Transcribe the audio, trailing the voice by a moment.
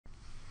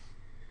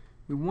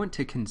We want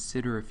to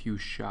consider a few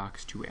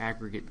shocks to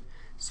aggregate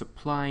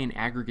supply and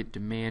aggregate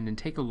demand and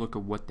take a look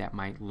at what that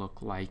might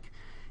look like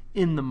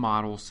in the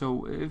model. So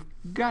we've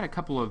got a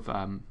couple of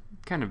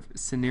kind of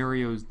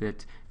scenarios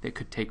that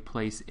could take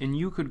place, and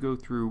you could go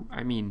through,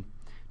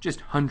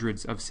 just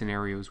hundreds of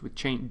scenarios with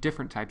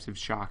different types of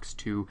shocks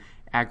to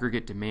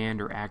aggregate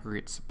demand or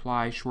aggregate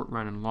supply, short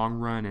run and long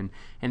run,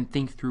 and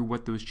think through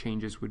what those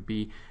changes would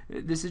be.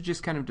 This is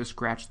just kind of to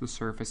scratch the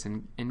surface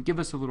and give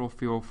us a little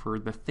feel for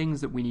the things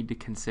that we need to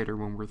consider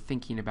when we're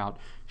thinking about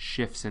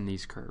shifts in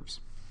these curves.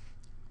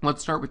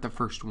 Let's start with the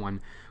first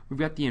one. We've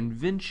got the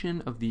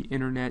invention of the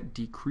internet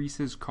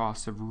decreases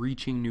costs of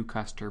reaching new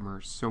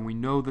customers. So we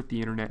know that the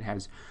internet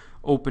has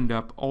opened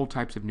up all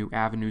types of new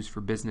avenues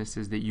for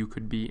businesses, that you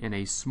could be in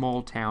a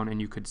small town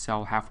and you could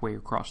sell halfway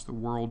across the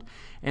world,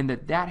 and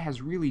that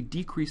has really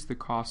decreased the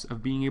cost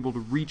of being able to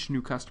reach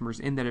new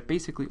customers, in that it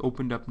basically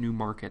opened up new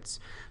markets.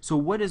 So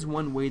what is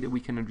one way that we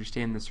can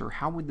understand this, or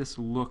how would this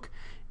look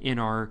in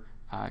our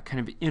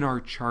in our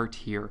chart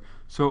here,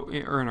 or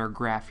in our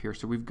graph here?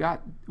 So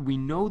we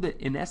know that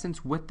in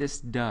essence what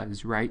this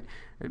does, right,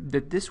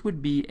 that this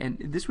would be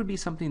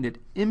something that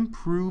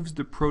improves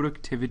the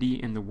productivity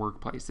in the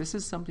workplace. This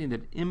is something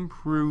that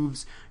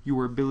improves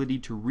your ability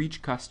to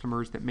reach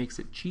customers, that makes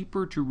it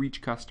cheaper to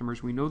reach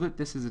customers. We know that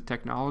this is a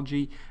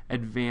technology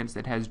advance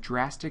that has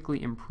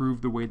drastically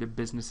improved the way that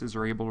businesses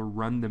are able to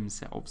run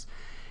themselves.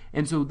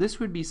 And so this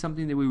would be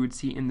something that we would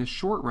see in the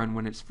short run.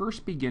 When it's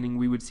first beginning,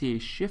 we would see a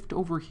shift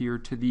over here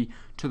to the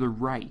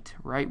right,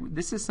 right?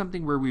 This is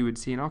something where we would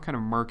see, and I'll kind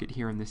of mark it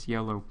here in this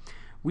yellow,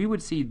 we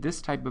would see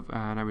this type of,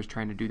 and I was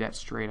trying to do that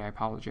straight, I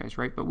apologize,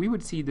 right? But we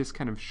would see this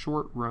kind of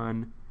short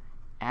run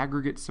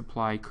aggregate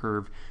supply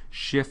curve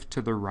shift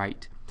to the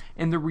right.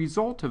 And the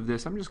result of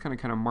this, I'm just going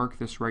to kind of mark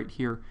this right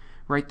here,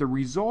 right? The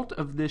result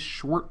of this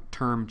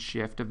short-term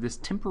shift, of this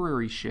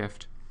temporary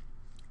shift,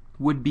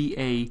 would be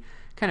a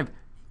kind of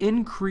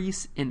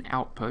increase in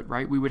output,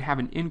 right? We would have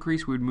an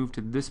increase, we would move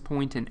to this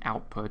point in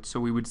output, so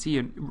we would see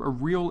a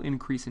real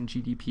increase in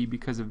GDP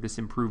because of this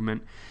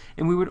improvement,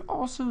 and we would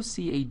also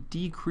see a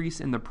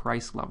decrease in the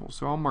price level.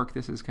 So I'll mark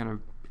this as kind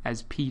of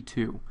as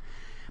P2.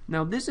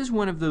 Now this is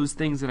one of those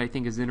things that I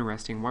think is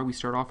interesting, why we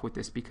start off with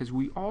this, because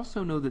we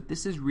also know that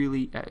this is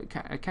really,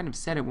 I kind of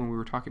said it when we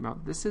were talking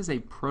about, this is a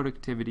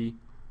productivity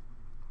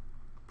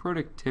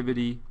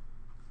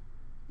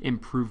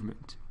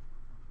improvement.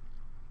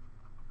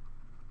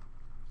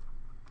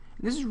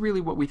 This is really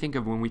what we think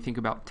of when we think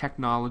about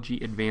technology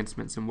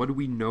advancements. And what do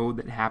we know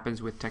that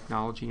happens with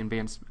technology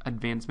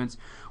advancements?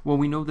 Well,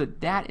 we know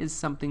that that is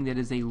something that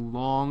is a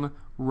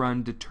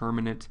long-run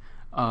determinant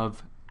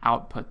of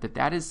output,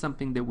 that is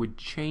something that would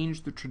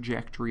change the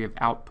trajectory of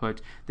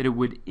output, that it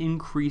would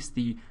increase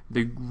the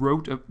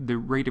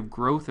rate of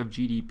growth of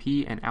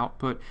GDP and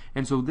output.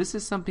 And so this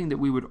is something that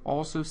we would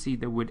also see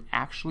that would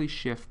actually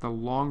shift the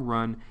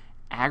long-run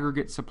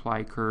aggregate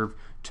supply curve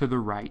to the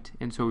right.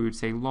 And so we would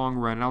say long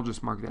run, and I'll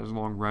just mark that as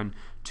long run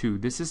 2.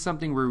 This is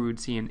something where we would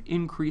see an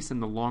increase in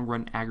the long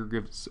run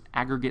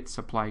aggregate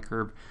supply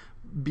curve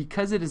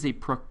because it is a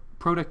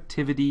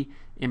productivity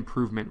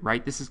improvement,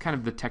 right? This is kind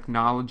of the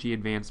technology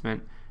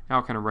advancement.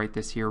 I'll kind of write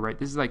this here, right?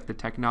 This is like the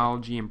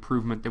technology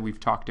improvement that we've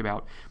talked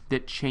about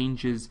that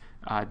changes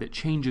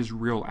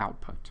real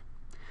output.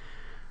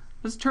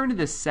 Let's turn to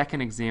this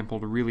second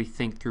example to really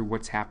think through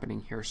what's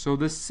happening here. So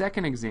this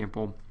second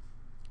example,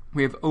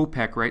 we have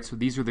OPEC, right? So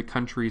these are the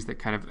countries that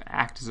kind of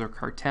act as a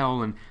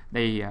cartel, and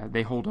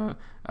they hold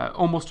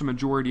almost a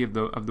majority of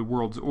the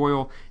world's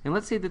oil. And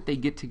let's say that they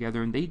get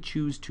together and they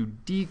choose to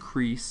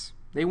decrease.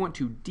 They want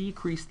to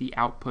decrease the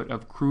output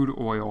of crude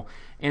oil,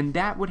 and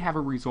that would have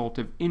a result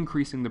of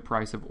increasing the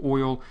price of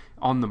oil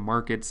on the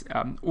markets.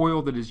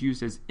 Oil that is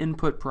used as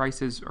input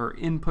prices or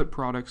input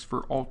products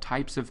for all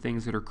types of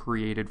things that are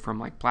created, from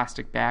like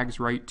plastic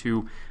bags, right,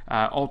 to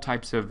all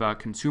types of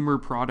consumer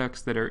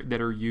products that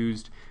are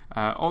used,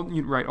 all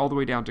the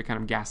way down to kind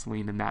of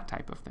gasoline and that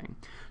type of thing.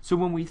 So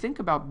when we think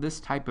about this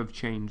type of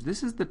change,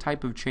 this is the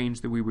type of change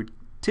that we would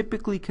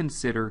typically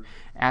consider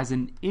as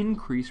an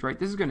increase, right?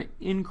 This is going to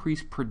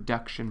increase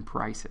production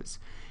prices.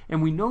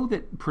 And we know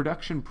that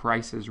production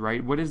prices,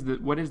 right? What is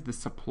the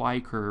supply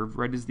curve,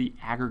 right? Is the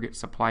aggregate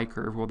supply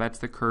curve. Well, that's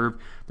the curve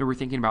that we're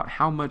thinking about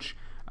how much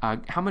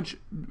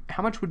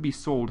would be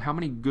sold, how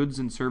many goods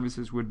and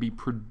services would be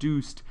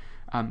produced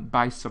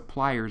by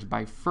suppliers,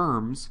 by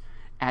firms,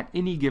 at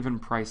any given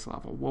price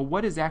level. Well,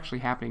 what is actually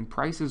happening?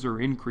 Prices are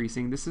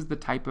increasing. This is the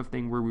type of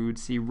thing where we would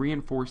see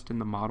reinforced in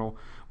the model,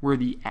 where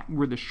the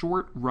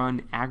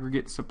short-run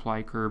aggregate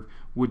supply curve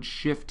would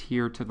shift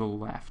here to the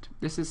left.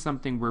 This is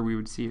something where we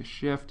would see a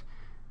shift.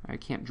 I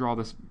can't draw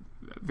this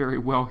very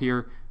well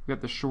here. We've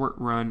got the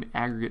short-run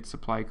aggregate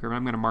supply curve.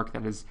 I'm going to mark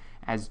that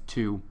as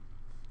 2.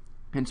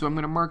 And so I'm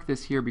going to mark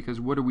this here because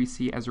what do we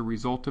see as a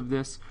result of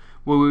this?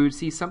 Well, we would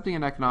see something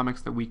in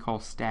economics that we call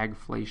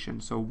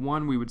stagflation. So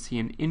one, we would see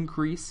an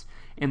increase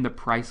in the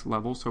price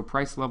level. So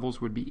price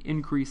levels would be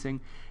increasing.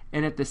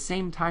 And at the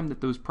same time that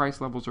those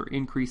price levels are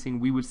increasing,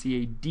 we would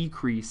see a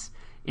decrease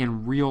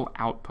in real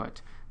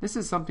output. This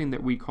is something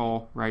that we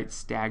call, right,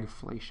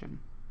 stagflation.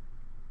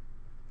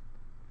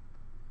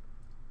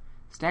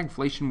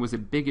 Stagflation was a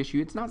big issue.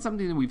 It's not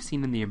something that we've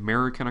seen in the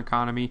American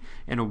economy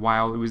in a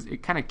while.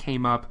 It kind of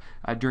came up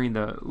during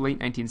the late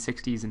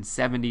 1960s and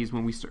 70s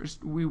when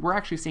we were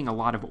actually seeing a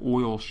lot of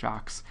oil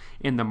shocks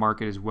in the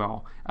market as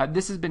well.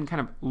 This has been kind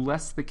of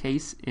less the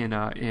case in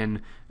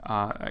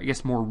I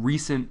guess more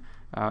recent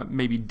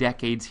maybe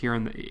decades here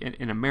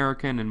in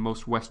America and in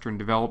most Western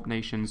developed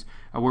nations,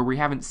 where we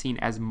haven't seen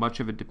as much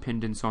of a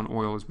dependence on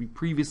oil as we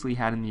previously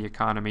had in the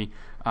economy.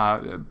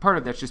 Part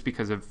of that's just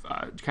because of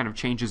kind of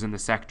changes in the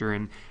sector,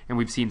 and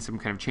we've seen some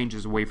kind of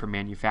changes away from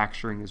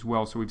manufacturing as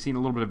well. So we've seen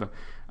a little bit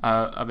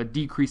of a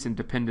decrease in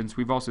dependence.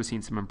 We've also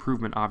seen some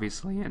improvement,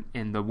 obviously,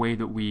 in the way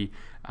that we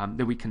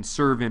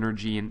conserve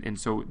energy, and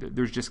so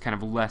there's just kind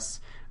of less.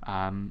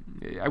 I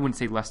wouldn't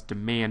say less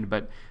demand,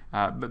 but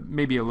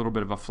maybe a little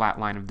bit of a flat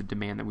line of the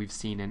demand that we've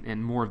seen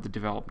in more of the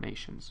developed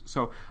nations.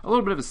 So a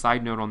little bit of a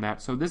side note on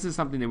that. So this is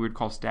something that we would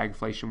call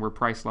stagflation, where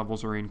price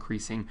levels are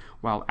increasing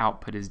while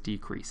output is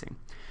decreasing.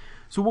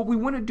 So what we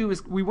want to do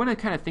is we want to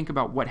kind of think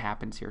about what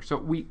happens here. So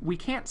we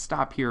can't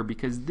stop here,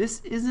 because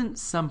this isn't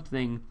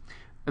something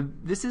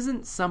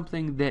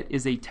that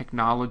is a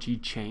technology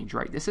change,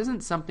 right? This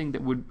isn't something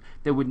that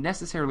would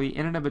necessarily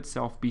in and of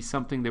itself be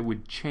something that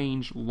would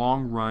change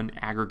long-run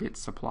aggregate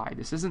supply.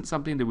 This isn't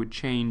something that would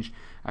change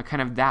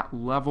kind of that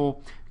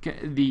level,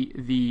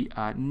 the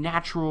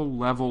natural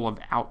level of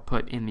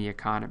output in the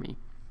economy.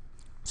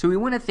 So we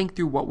want to think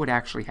through what would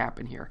actually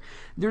happen here.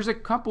 There's a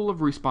couple of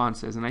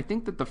responses, and I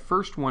think that the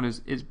first one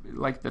is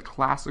like the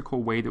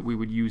classical way that we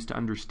would use to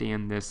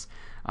understand this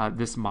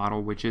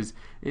model, which is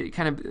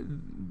kind of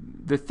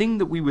the thing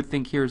that we would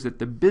think here is that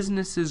the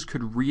businesses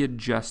could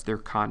readjust their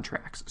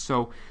contracts.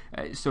 So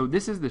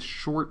this is the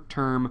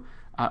short-term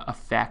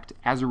effect.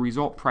 As a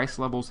result, price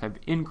levels have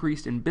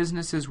increased, and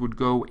businesses would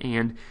go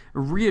and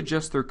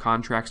readjust their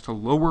contracts to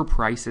lower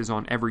prices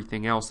on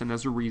everything else. And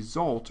as a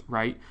result,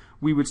 right,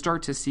 we would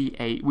start to see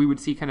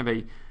kind of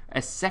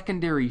a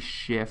secondary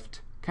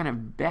shift, kind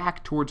of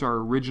back towards our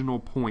original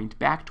point,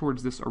 back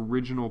towards this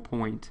original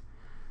point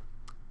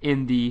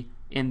in the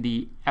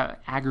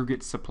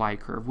aggregate supply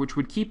curve, which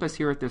would keep us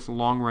here at this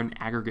long-run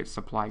aggregate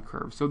supply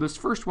curve. So this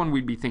first one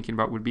we'd be thinking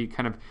about would be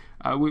kind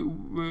of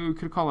we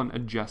could call an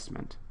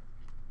adjustment.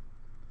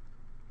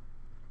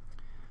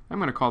 I'm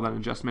going to call that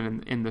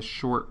adjustment in the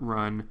short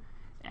run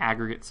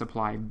aggregate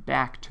supply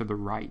back to the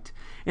right.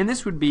 And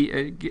this would be,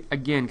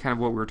 again, kind of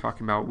what we were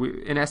talking about.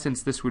 In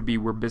essence, this would be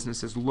where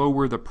businesses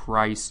lower the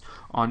price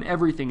on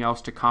everything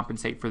else to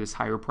compensate for this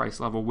higher price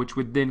level, which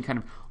would then kind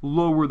of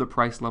lower the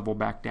price level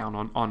back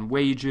down on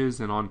wages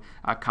and on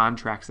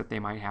contracts that they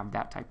might have,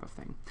 that type of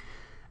thing.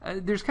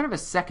 There's kind of a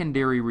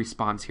secondary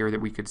response here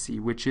that we could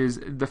see, which is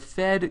the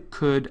Fed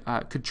could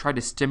try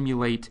to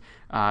stimulate.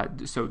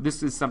 So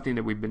this is something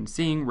that we've been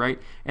seeing, right?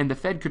 And the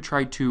Fed could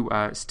try to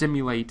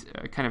stimulate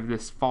kind of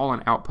this fall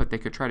in output. They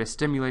could try to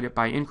stimulate it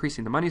by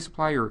increasing the money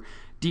supply or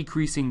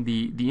decreasing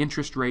the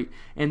interest rate.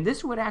 And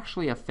this would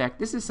actually affect.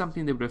 This is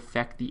something that would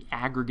affect the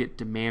aggregate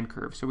demand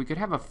curve. So we could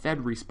have a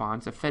Fed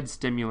response, a Fed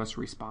stimulus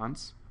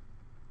response.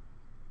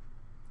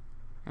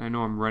 And I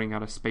know I'm running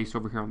out of space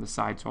over here on the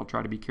side, so I'll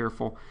try to be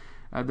careful.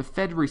 The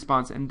Fed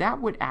response, and that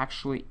would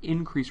actually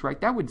increase, right?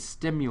 That would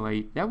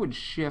stimulate, that would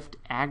shift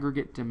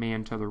aggregate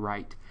demand to the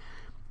right.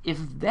 If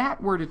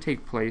that were to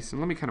take place, and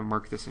let me kind of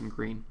mark this in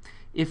green,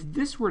 if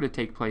this were to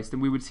take place,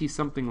 then we would see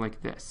something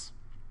like this.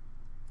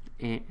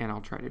 And I'll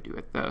try to do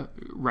it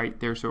right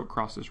there so it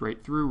crosses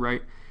right through,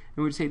 right?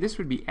 And we'd say this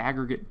would be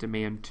aggregate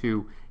demand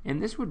 2,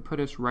 and this would put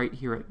us right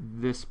here at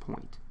this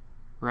point,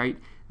 right?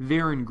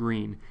 There in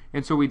green.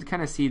 And so we'd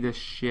kind of see this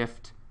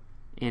shift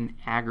in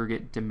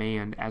aggregate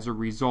demand as a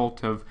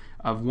result of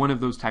one of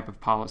those type of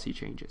policy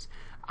changes.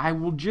 I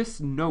will just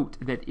note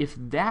that if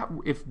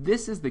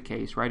this is the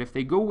case, right, if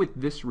they go with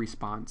this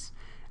response,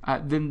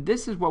 then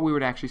this is what we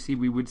would actually see.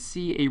 We would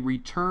see a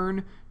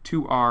return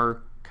to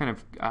our kind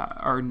of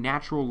our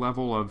natural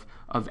level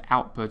of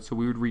output. So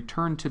we would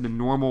return to the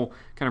normal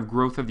kind of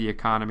growth of the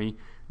economy,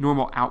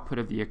 normal output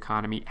of the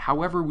economy.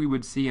 However, we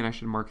would see, and I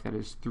should mark that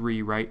as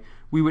 3, right?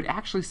 We would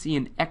actually see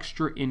an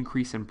extra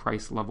increase in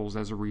price levels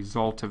as a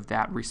result of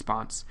that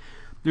response.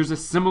 There's a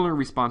similar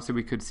response that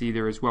we could see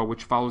there as well,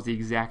 which follows the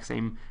exact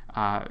same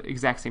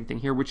thing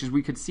here, which is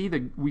we could see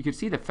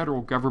the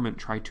federal government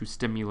try to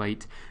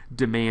stimulate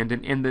demand,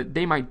 and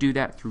they might do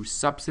that through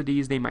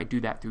subsidies, they might do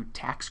that through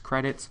tax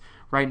credits,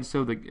 right?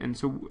 And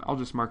so I'll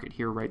just mark it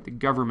here, right? The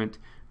government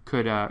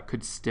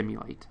could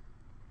stimulate.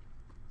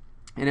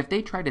 And if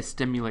they try to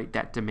stimulate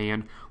that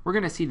demand, we're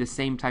going to see the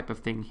same type of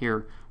thing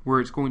here, where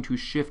it's going to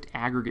shift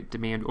aggregate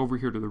demand over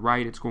here to the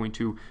right. It's going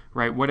to,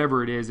 right,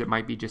 whatever it is, it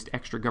might be just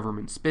extra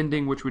government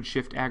spending, which would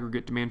shift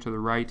aggregate demand to the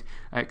right.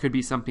 It could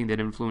be something that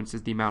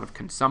influences the amount of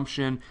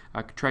consumption,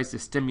 tries to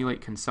stimulate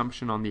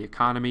consumption on the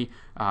economy.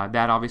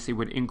 That obviously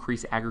would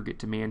increase aggregate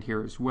demand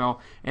here as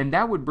well. And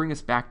that would bring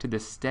us back to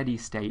this steady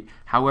state.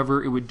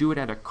 However, it would do it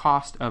at a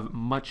cost of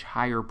much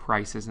higher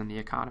prices in the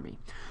economy.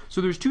 So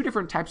there's 2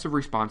 different types of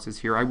responses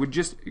here. I would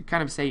just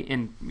kind of say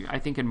I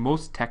think in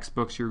most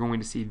textbooks you're going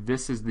to see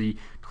this is the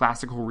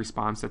classical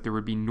response, that there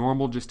would be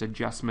normal just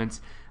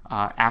adjustments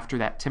after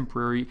that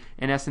temporary.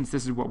 In essence,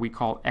 this is what we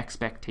call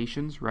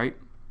expectations, right?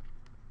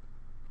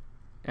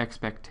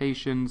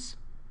 Expectations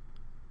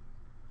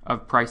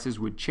of prices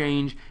would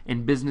change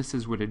and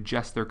businesses would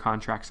adjust their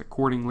contracts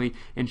accordingly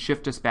and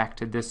shift us back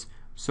to this.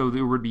 So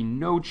there would be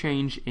no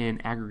change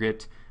in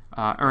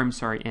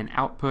in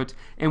output,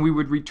 and we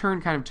would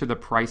return kind of to the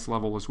price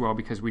level as well,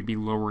 because we'd be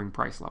lowering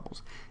price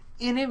levels.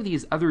 Any of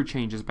these other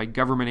changes by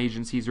government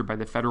agencies or by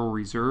the Federal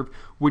Reserve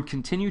would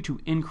continue to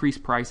increase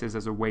prices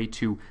as a way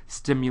to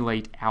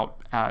stimulate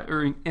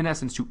or in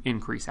essence to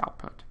increase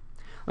output.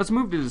 Let's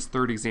move to this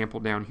third example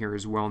down here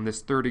as well. In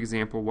this third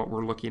example, what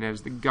we're looking at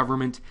is the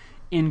government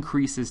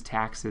increases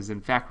taxes.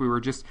 In fact, we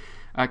were just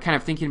kind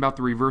of thinking about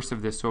the reverse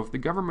of this. So if the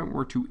government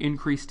were to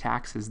increase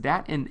taxes,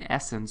 that in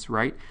essence,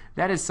 right,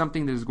 that is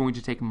something that is going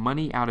to take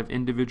money out of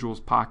individuals'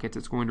 pockets.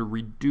 It's going to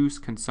reduce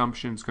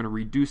consumption. It's going to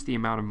reduce the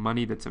amount of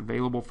money that's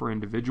available for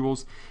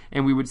individuals.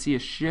 And we would see a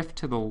shift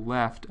to the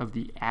left of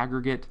the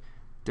aggregate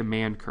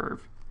demand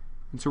curve.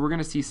 And so we're going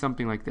to see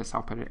something like this.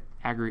 I'll put it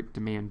aggregate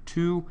demand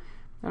 2.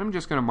 And I'm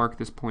just going to mark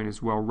this point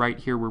as well right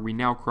here, where we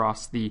now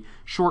cross the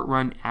short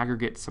run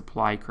aggregate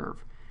supply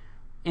curve.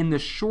 In the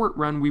short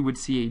run, we would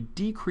see a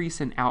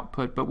decrease in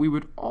output, but we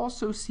would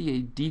also see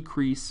a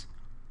decrease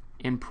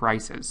in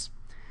prices.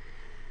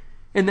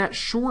 In that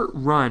short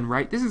run,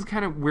 right, this is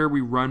kind of where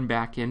we run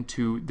back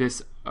into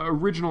this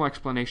original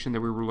explanation that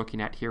we were looking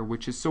at here,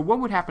 which is, so what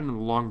would happen in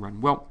the long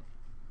run? Well,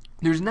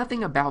 there's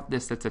nothing about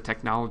this that's a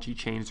technology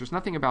change. There's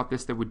nothing about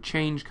this that would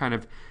change kind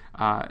of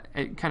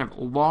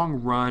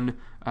long run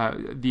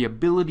the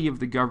ability of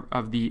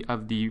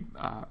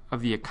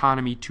the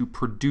economy to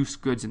produce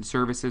goods and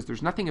services.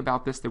 There's nothing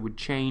about this that would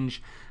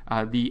change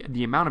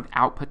the amount of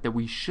output that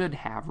we should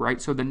have, right?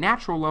 So the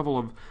natural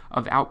level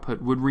of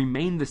output would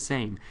remain the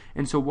same.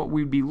 And so what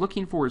we'd be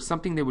looking for is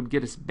something that would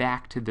get us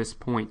back to this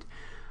point.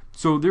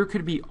 So there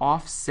could be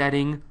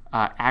offsetting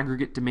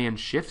aggregate demand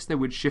shifts that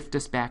would shift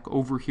us back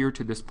over here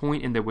to this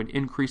point and that would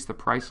increase the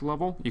price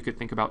level. You could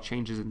think about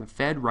changes in the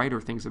Fed, right,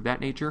 or things of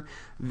that nature.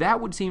 That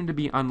would seem to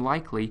be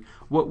unlikely.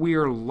 What we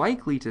are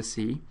likely to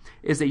see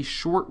is a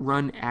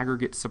short-run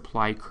aggregate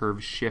supply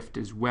curve shift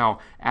as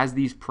well. As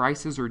these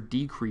prices are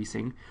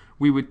decreasing,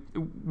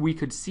 we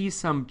could see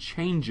some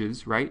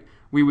changes, right?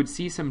 We would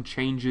see some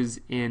changes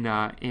in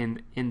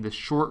the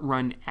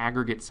short-run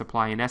aggregate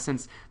supply. In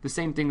essence, the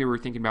same thing that we're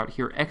thinking about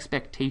here,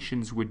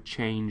 expectations would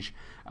change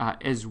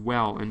as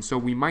well. And so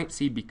we might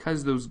see,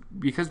 because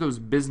those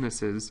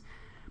businesses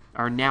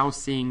are now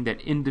seeing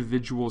that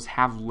individuals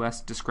have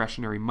less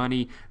discretionary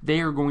money, they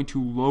are going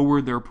to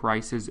lower their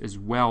prices as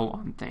well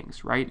on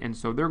things, right? And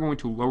so they're going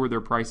to lower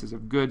their prices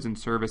of goods and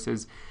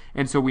services.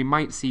 And so we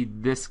might see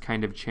this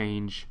kind of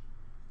change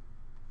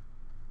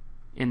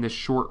in the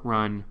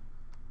short-run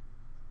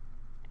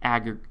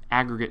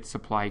aggregate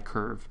supply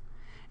curve.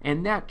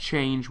 And that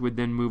change would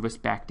then move us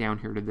back down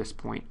here to this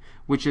point,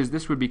 which is,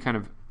 this would be kind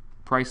of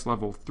price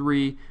level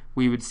 3.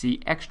 We would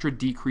see extra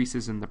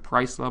decreases in the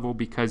price level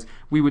because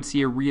we would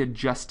see a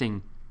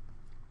readjusting.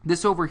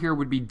 This over here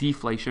would be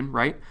deflation,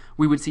 right?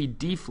 We would see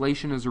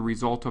deflation as a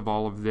result of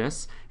all of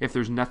this if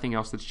there's nothing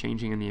else that's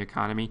changing in the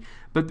economy.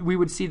 But we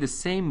would see the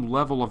same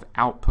level of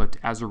output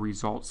as a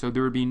result. So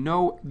there would be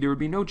no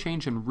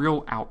change in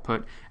real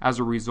output as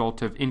a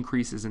result of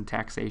increases in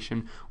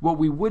taxation. What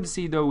we would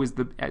see, though, is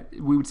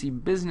we would see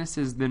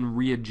businesses then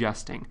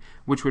readjusting,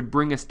 which would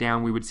bring us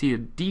down. We would see a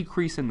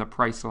decrease in the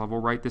price level,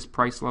 right? This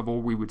price level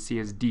we would see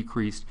as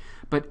decreased,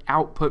 but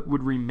output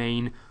would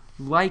remain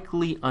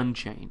likely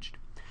unchanged.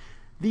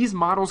 These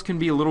models can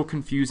be a little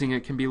confusing.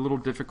 It can be a little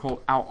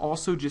difficult. I'll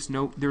also just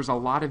note there's a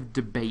lot of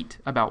debate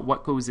about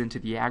what goes into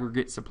the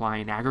aggregate supply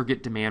and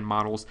aggregate demand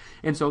models.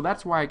 And so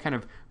that's why I kind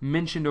of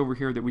mentioned over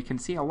here that we can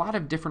see a lot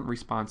of different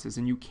responses,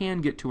 and you can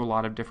get to a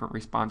lot of different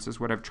responses.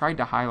 What I've tried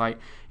to highlight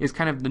is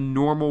kind of the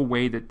normal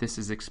way that this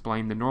is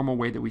explained, the normal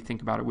way that we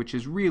think about it, which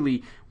is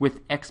really with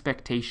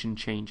expectation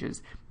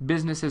changes.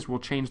 Businesses will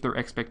change their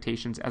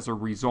expectations as a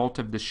result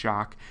of the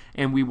shock,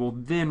 and we will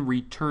then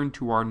return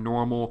to our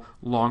normal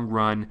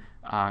long-run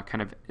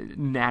kind of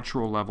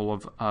natural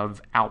level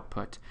of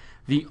output.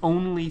 The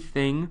only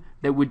thing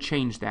that would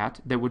change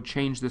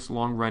this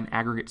long-run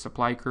aggregate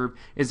supply curve,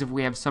 is if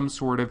we have some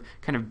sort of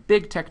kind of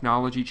big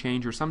technology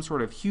change or some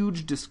sort of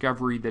huge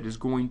discovery that is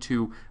going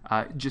to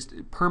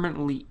just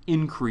permanently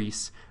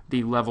increase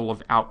the level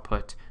of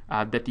output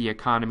that the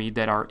economy,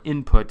 that our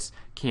inputs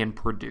can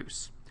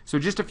produce. So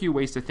just a few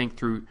ways to think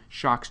through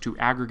shocks to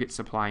aggregate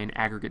supply and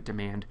aggregate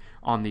demand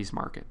on these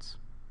markets.